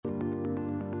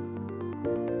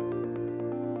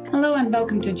Hello and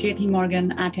welcome to JP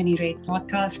Morgan At Any Rate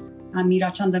podcast. I'm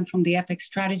Meera Chandan from the FX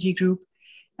Strategy Group.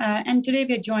 And today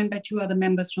we are joined by two other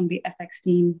members from the FX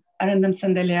team, Arindam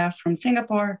Sandilya from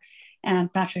Singapore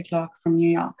and Patrick Locke from New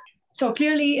York. So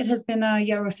clearly it has been a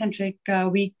Eurocentric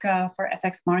week for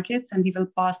FX markets, and we will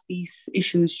pass these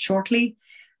issues shortly.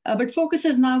 But focus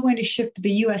is now going to shift to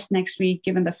the US next week,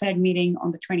 given the Fed meeting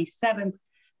on the 27th.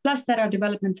 Plus, there are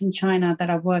developments in China that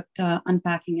are worth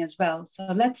unpacking as well. So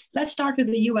let's start with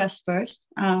the US first.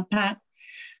 Pat,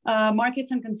 markets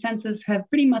and consensus have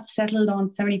pretty much settled on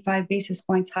 75 basis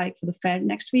points hike for the Fed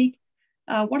next week.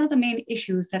 What are the main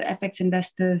issues that FX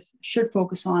investors should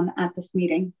focus on at this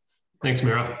meeting? Thanks,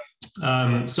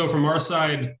 Meera. So from our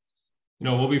side,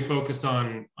 we'll be focused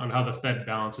on how the Fed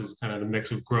balances kind of the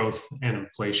mix of growth and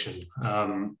inflation.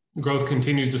 Growth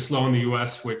continues to slow in the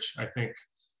US, which I think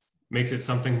makes it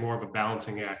something more of a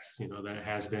balancing act, than it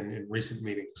has been in recent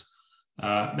meetings.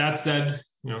 That said,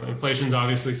 inflation is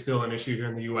obviously still an issue here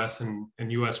in the US,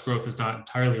 and US growth is not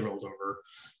entirely rolled over,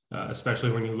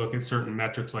 especially when you look at certain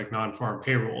metrics like non-farm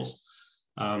payrolls.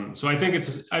 So I think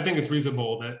it's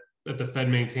reasonable that the Fed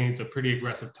maintains a pretty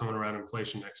aggressive tone around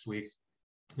inflation next week,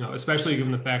 especially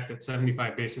given the fact that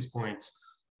 75 basis points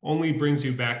only brings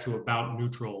you back to about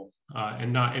neutral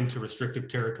and not into restrictive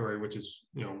territory, which is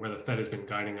where the Fed has been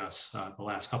guiding us the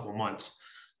last couple of months.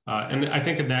 And I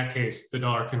think in that case, the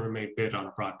dollar can remain bid on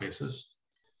a broad basis.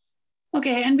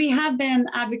 Okay, and we have been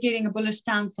advocating a bullish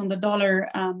stance on the dollar,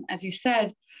 as you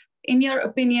said. In your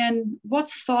opinion, what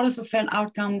sort of a Fed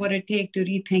outcome would it take to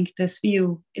rethink this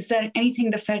view? Is there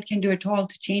anything the Fed can do at all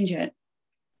to change it?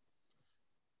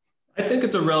 I think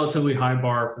it's a relatively high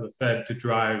bar for the Fed to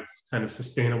drive kind of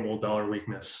sustainable dollar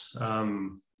weakness.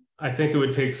 I think it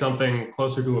would take something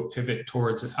closer to a pivot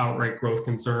towards outright growth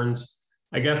concerns,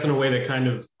 I guess in a way that kind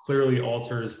of clearly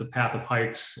alters the path of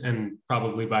hikes and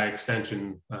probably by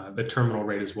extension, the terminal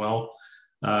rate as well.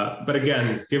 But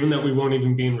again, given that we won't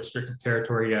even be in restrictive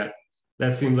territory yet,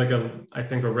 that seems like I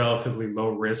think a relatively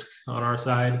low risk on our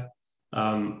side.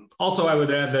 Also, I would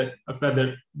add that a Fed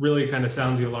that really kind of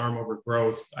sounds the alarm over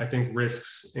growth, I think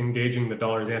risks engaging the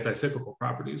dollar's anti-cyclical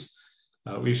properties.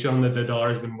 We've shown that the dollar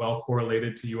has been well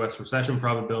correlated to US recession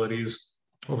probabilities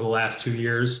over the last 2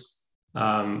 years,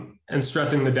 and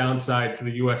stressing the downside to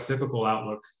the US cyclical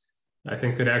outlook, I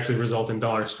think could actually result in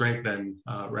dollar strength then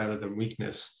rather than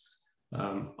weakness.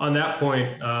 On that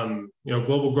point,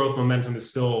 global growth momentum is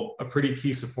still a pretty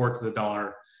key support to the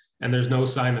dollar, and there's no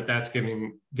sign that that's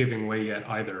giving way yet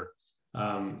either.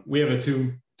 We have a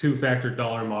two-factor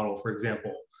dollar model, for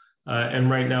example,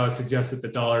 and right now it suggests that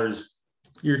the dollar's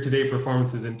year-to-date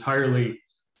performance is entirely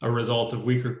a result of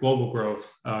weaker global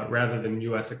growth rather than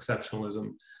US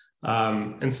exceptionalism.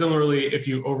 And similarly, if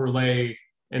you overlay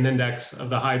an index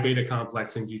of the high beta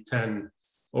complex in G10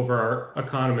 over our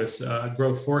economist's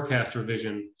growth forecast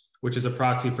revision, which is a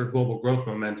proxy for global growth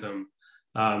momentum,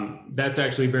 that's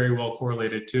actually very well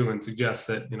correlated too, and suggests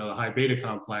that the high beta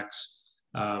complex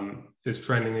is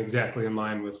trending exactly in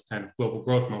line with kind of global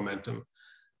growth momentum.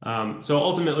 So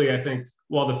ultimately, I think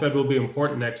while the Fed will be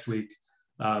important next week,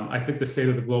 I think the state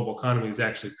of the global economy is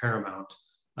actually paramount.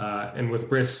 And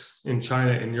with risks in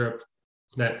China and Europe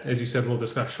that, as you said, we'll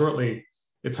discuss shortly,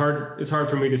 it's hard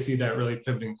for me to see that really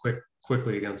pivoting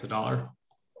quickly against the dollar.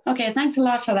 Okay, thanks a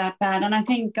lot for that, Pat. And I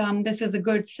think this is a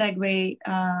good segue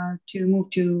to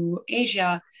move to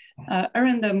Asia.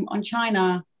 Arindam, on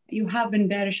China, you have been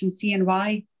bearish on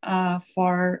CNY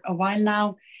for a while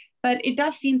now, but it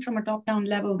does seem from a top-down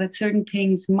level that certain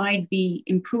things might be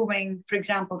improving. For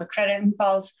example, the credit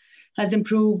impulse has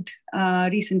improved.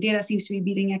 Recent data seems to be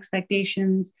beating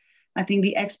expectations. I think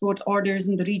the export orders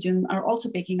in the region are also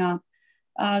picking up.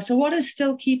 So what is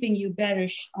still keeping you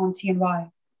bearish on CNY?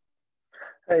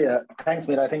 Hey, thanks,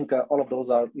 Meera. I think all of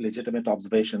those are legitimate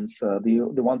observations.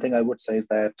 The one thing I would say is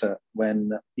that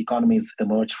when economies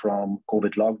emerge from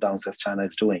COVID lockdowns, as China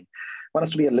is doing, one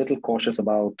has to be a little cautious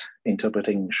about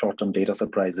interpreting short-term data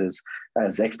surprises,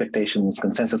 as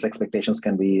consensus expectations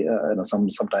can be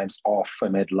sometimes off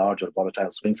amid large or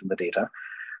volatile swings in the data.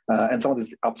 And some of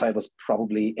this upside was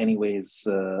probably anyways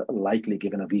likely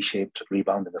given a V-shaped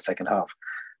rebound in the second half.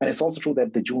 And it's also true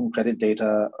that the June credit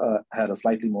data had a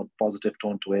slightly more positive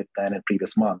tone to it than in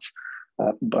previous months.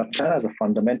 But China has a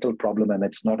fundamental problem, and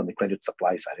it's not on the credit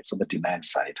supply side, it's on the demand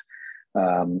side.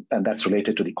 And that's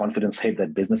related to the confidence hit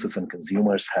that businesses and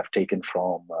consumers have taken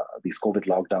from these COVID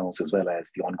lockdowns, as well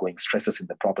as the ongoing stresses in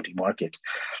the property market,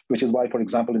 which is why, for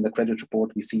example, in the credit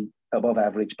report, we see above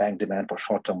average bank demand for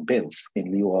short-term bills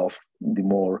in lieu of the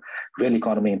more real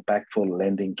economy impactful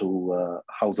lending to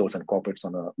households and corporates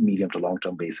on a medium to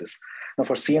long-term basis. Now,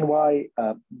 for CNY,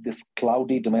 this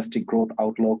cloudy domestic growth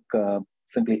outlook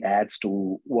simply adds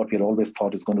to what we had always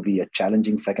thought is going to be a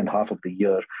challenging second half of the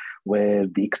year, where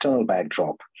the external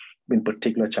backdrop, in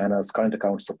particular China's current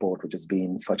account support, which has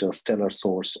been such a stellar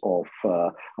source of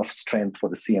strength for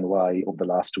the CNY over the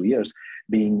last 2 years,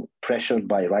 being pressured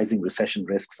by rising recession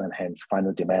risks and hence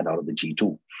final demand out of the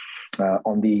G2.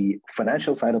 On the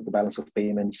financial side of the balance of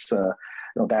payments,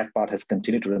 that part has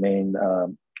continued to remain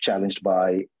challenged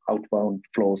by outbound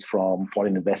flows from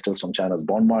foreign investors from China's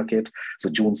bond market. So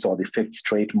June saw the fifth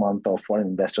straight month of foreign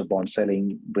investor bond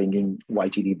selling, bringing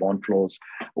YTD bond flows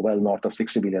well north of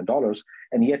 $60 billion.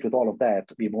 And yet with all of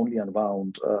that, we've only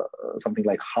unwound something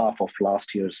like half of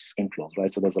last year's inflows,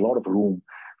 right? So there's a lot of room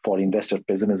for investor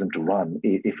pessimism to run,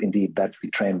 if indeed that's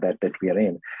the trend that we are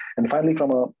in. And finally,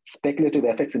 from a speculative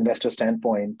FX investor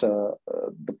standpoint,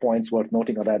 the points worth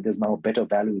noting are that there's now better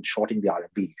value in shorting the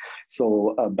RMB.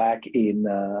 So back in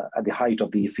at the height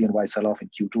of the CNY sell-off in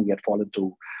Q2, we had fallen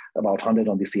to about 100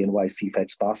 on the CNY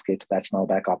CFEX basket. That's now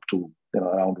back up to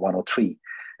around 103.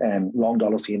 And long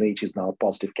dollar CNH is now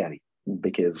positive carry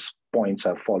because points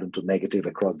have fallen to negative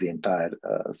across the entire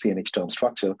CNH term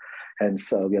structure.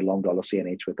 Hence, we are long dollar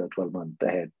CNH with a 12-month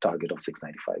ahead target of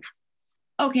 695.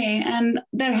 Okay, and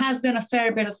there has been a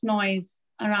fair bit of noise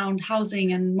around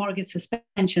housing and mortgage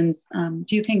suspensions.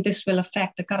 Do you think this will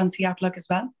affect the currency outlook as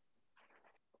well?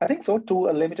 I think so, to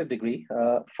a limited degree.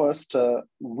 First,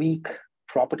 weak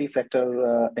property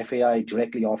sector FAI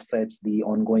directly offsets the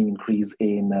ongoing increase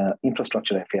in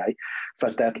infrastructure FAI,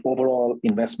 such that overall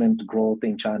investment growth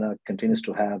in China continues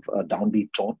to have a downbeat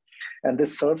tone. And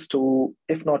this serves to,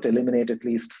 if not eliminate, at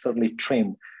least certainly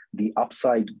trim the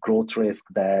upside growth risk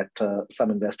that some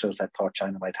investors had thought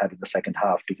China might have in the second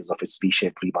half because of its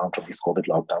V-shaped rebound from these COVID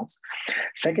lockdowns.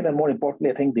 Second, and more importantly,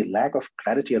 I think the lack of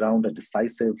clarity around a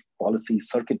decisive policy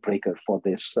circuit breaker for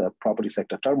this property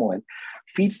sector turmoil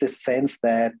feeds this sense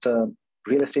that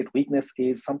real estate weakness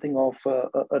is something of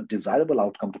a desirable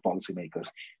outcome to policymakers,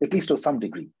 at least to some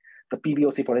degree. The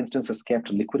PBOC, for instance, has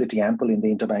kept liquidity ample in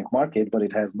the interbank market, but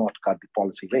it has not cut the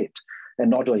policy rate.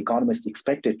 And nor do economists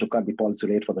expect it to cut the policy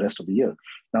rate for the rest of the year.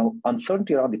 Now,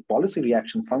 uncertainty around the policy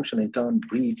reaction function in turn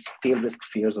breeds tail risk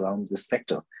fears around this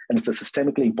sector. And it's a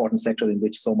systemically important sector in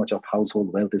which so much of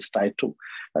household wealth is tied to.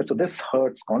 Right? So this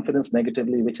hurts confidence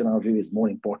negatively, which in our view is more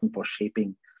important for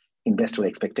shaping investor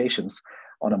expectations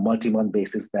on a multi-month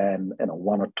basis than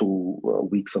 1 or 2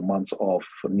 weeks or months of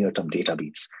near-term data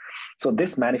beats. So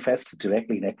this manifests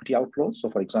directly in equity outflows.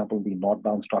 So for example, the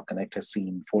Northbound Stock Connect has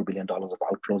seen $4 billion of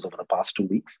outflows over the past 2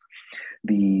 weeks.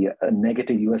 The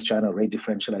negative US-China rate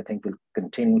differential, I think, will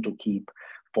continue to keep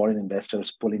foreign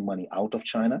investors pulling money out of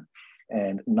China.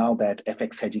 And now that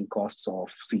FX hedging costs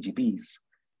of CGBs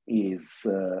is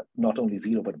not only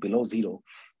zero, but below zero,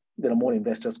 there are more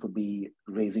investors could be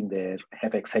raising their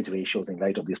FX hedge ratios in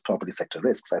light of these property sector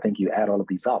risks. I think you add all of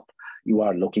these up, you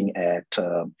are looking at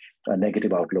a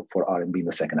negative outlook for RMB in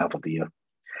the second half of the year.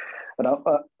 Now,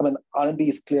 RMB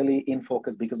is clearly in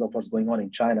focus because of what's going on in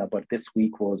China, but this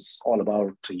week was all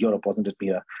about Europe, wasn't it,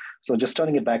 Mira? So just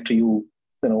turning it back to you,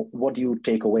 what do you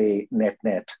take away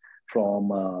net-net from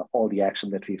all the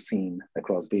action that we've seen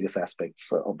across various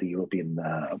aspects of the European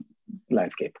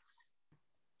landscape?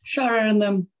 Sure,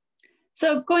 Arindam.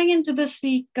 So going into this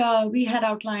week, we had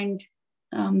outlined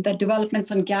that developments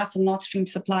on gas and Nord Stream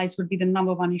supplies would be the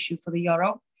number one issue for the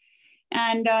euro.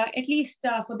 And at least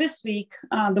for this week,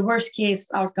 the worst case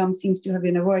outcome seems to have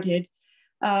been averted.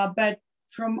 But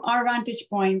from our vantage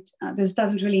point, this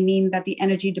doesn't really mean that the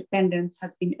energy dependence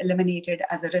has been eliminated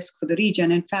as a risk for the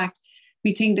region. In fact,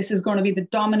 we think this is going to be the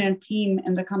dominant theme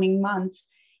in the coming months.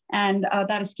 And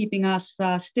that is keeping us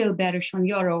still bearish on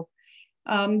euro.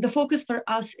 The focus for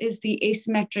us is the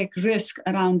asymmetric risk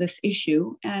around this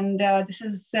issue. And this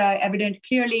is evident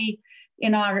clearly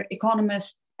in our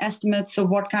economist estimates of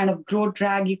what kind of growth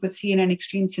drag you could see in an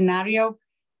extreme scenario.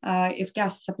 If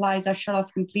gas supplies are shut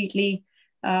off completely,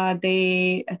 I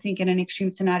think in an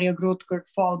extreme scenario, growth could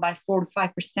fall by 4 to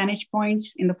 5 percentage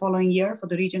points in the following year for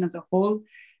the region as a whole.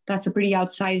 That's a pretty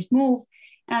outsized move.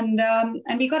 And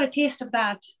we got a taste of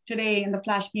that today in the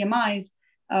flash PMIs,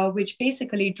 which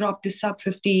basically dropped to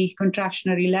sub-50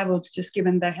 contractionary levels, just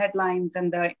given the headlines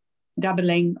and the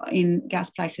doubling in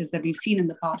gas prices that we've seen in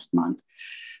the past month.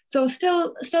 So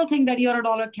still think that euro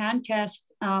dollar can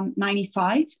test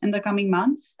 95 in the coming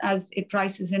months as it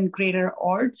prices in greater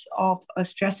odds of a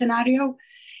stress scenario.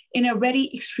 In a very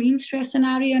extreme stress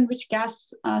scenario in which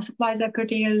gas supplies are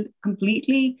curtailed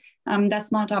completely,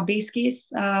 that's not our base case,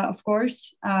 of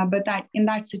course, but that in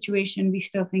that situation, we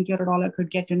still think euro dollar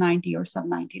could get to 90 or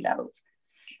sub-90 levels.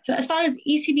 So as far as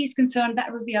ECB is concerned,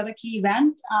 that was the other key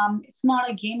event. It's not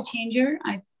a game changer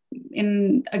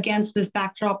against this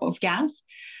backdrop of gas.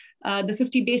 The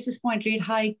 50 basis point rate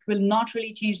hike will not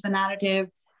really change the narrative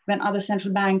when other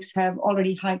central banks have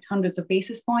already hiked hundreds of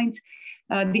basis points.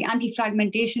 The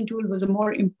anti-fragmentation tool was a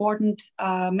more important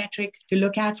metric to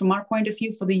look at from our point of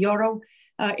view for the euro.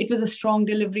 It was a strong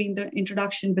delivery in the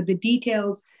introduction, but the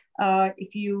details,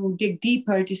 if you dig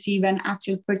deeper to see when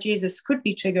actual purchases could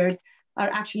be triggered, are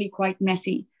actually quite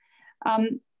messy.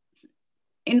 On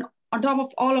top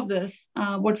of all of this,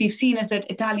 what we've seen is that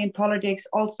Italian politics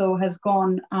also has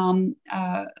gone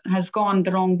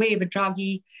the wrong way with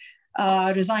Draghi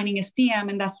resigning as PM,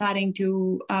 and that's adding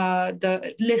to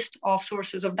the list of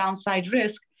sources of downside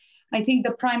risk. I think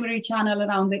the primary channel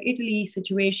around the Italy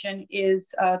situation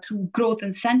is through growth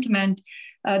and sentiment.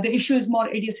 The issue is more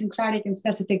idiosyncratic and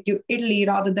specific to Italy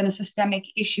rather than a systemic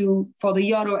issue for the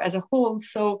euro as a whole.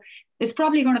 So it's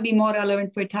probably going to be more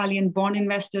relevant for Italian bond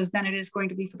investors than it is going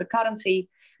to be for the currency,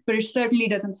 but it certainly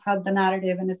doesn't help the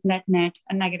narrative and is net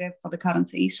a negative for the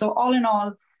currency. So all in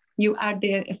all, you add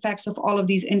the effects of all of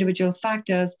these individual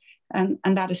factors, and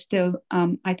that is still,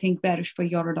 I think, bearish for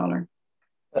euro dollar.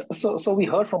 So we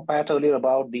heard from Pat earlier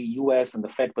about the US and the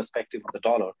Fed perspective of the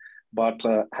dollar, but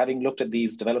having looked at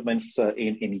these developments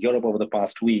in Europe over the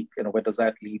past week, where does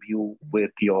that leave you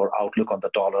with your outlook on the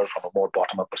dollar from a more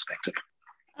bottom-up perspective?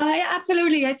 Yeah,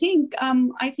 absolutely. I think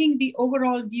the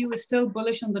overall view is still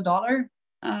bullish on the dollar.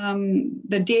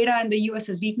 The data in the US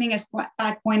is weakening, as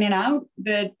Pat pointed out,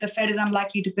 but the Fed is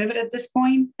unlikely to pivot at this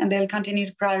point, and they'll continue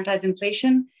to prioritize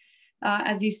inflation.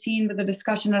 As you've seen with the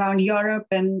discussion around Europe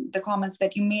and the comments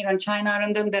that you made on China,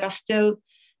 and then there are still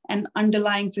an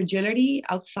underlying fragility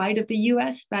outside of the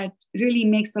US that really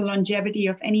makes the longevity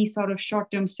of any sort of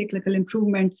short-term cyclical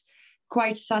improvements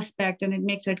quite suspect, and it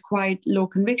makes it quite low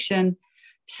conviction.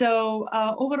 So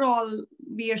overall,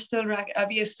 we are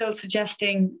still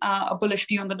suggesting a bullish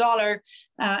view on the dollar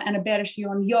and a bearish view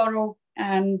on euro,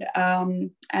 and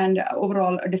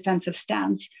overall a defensive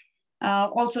stance.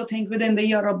 Also think within the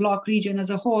euro bloc region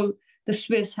as a whole, the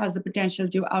Swiss has the potential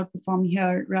to outperform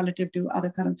here relative to other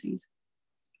currencies.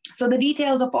 So the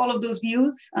details of all of those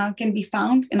views can be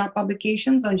found in our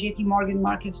publications on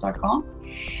jpmorganmarkets.com.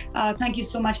 Thank you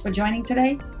so much for joining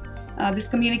today. This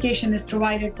communication is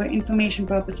provided for information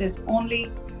purposes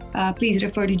only. Please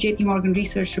refer to JP Morgan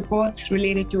research reports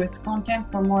related to its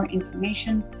content for more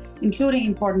information, including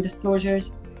important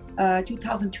disclosures.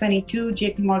 2022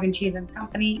 JP Morgan Chase &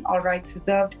 Company, all rights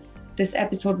reserved. This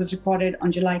episode was recorded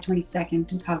on July 22nd,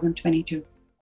 2022.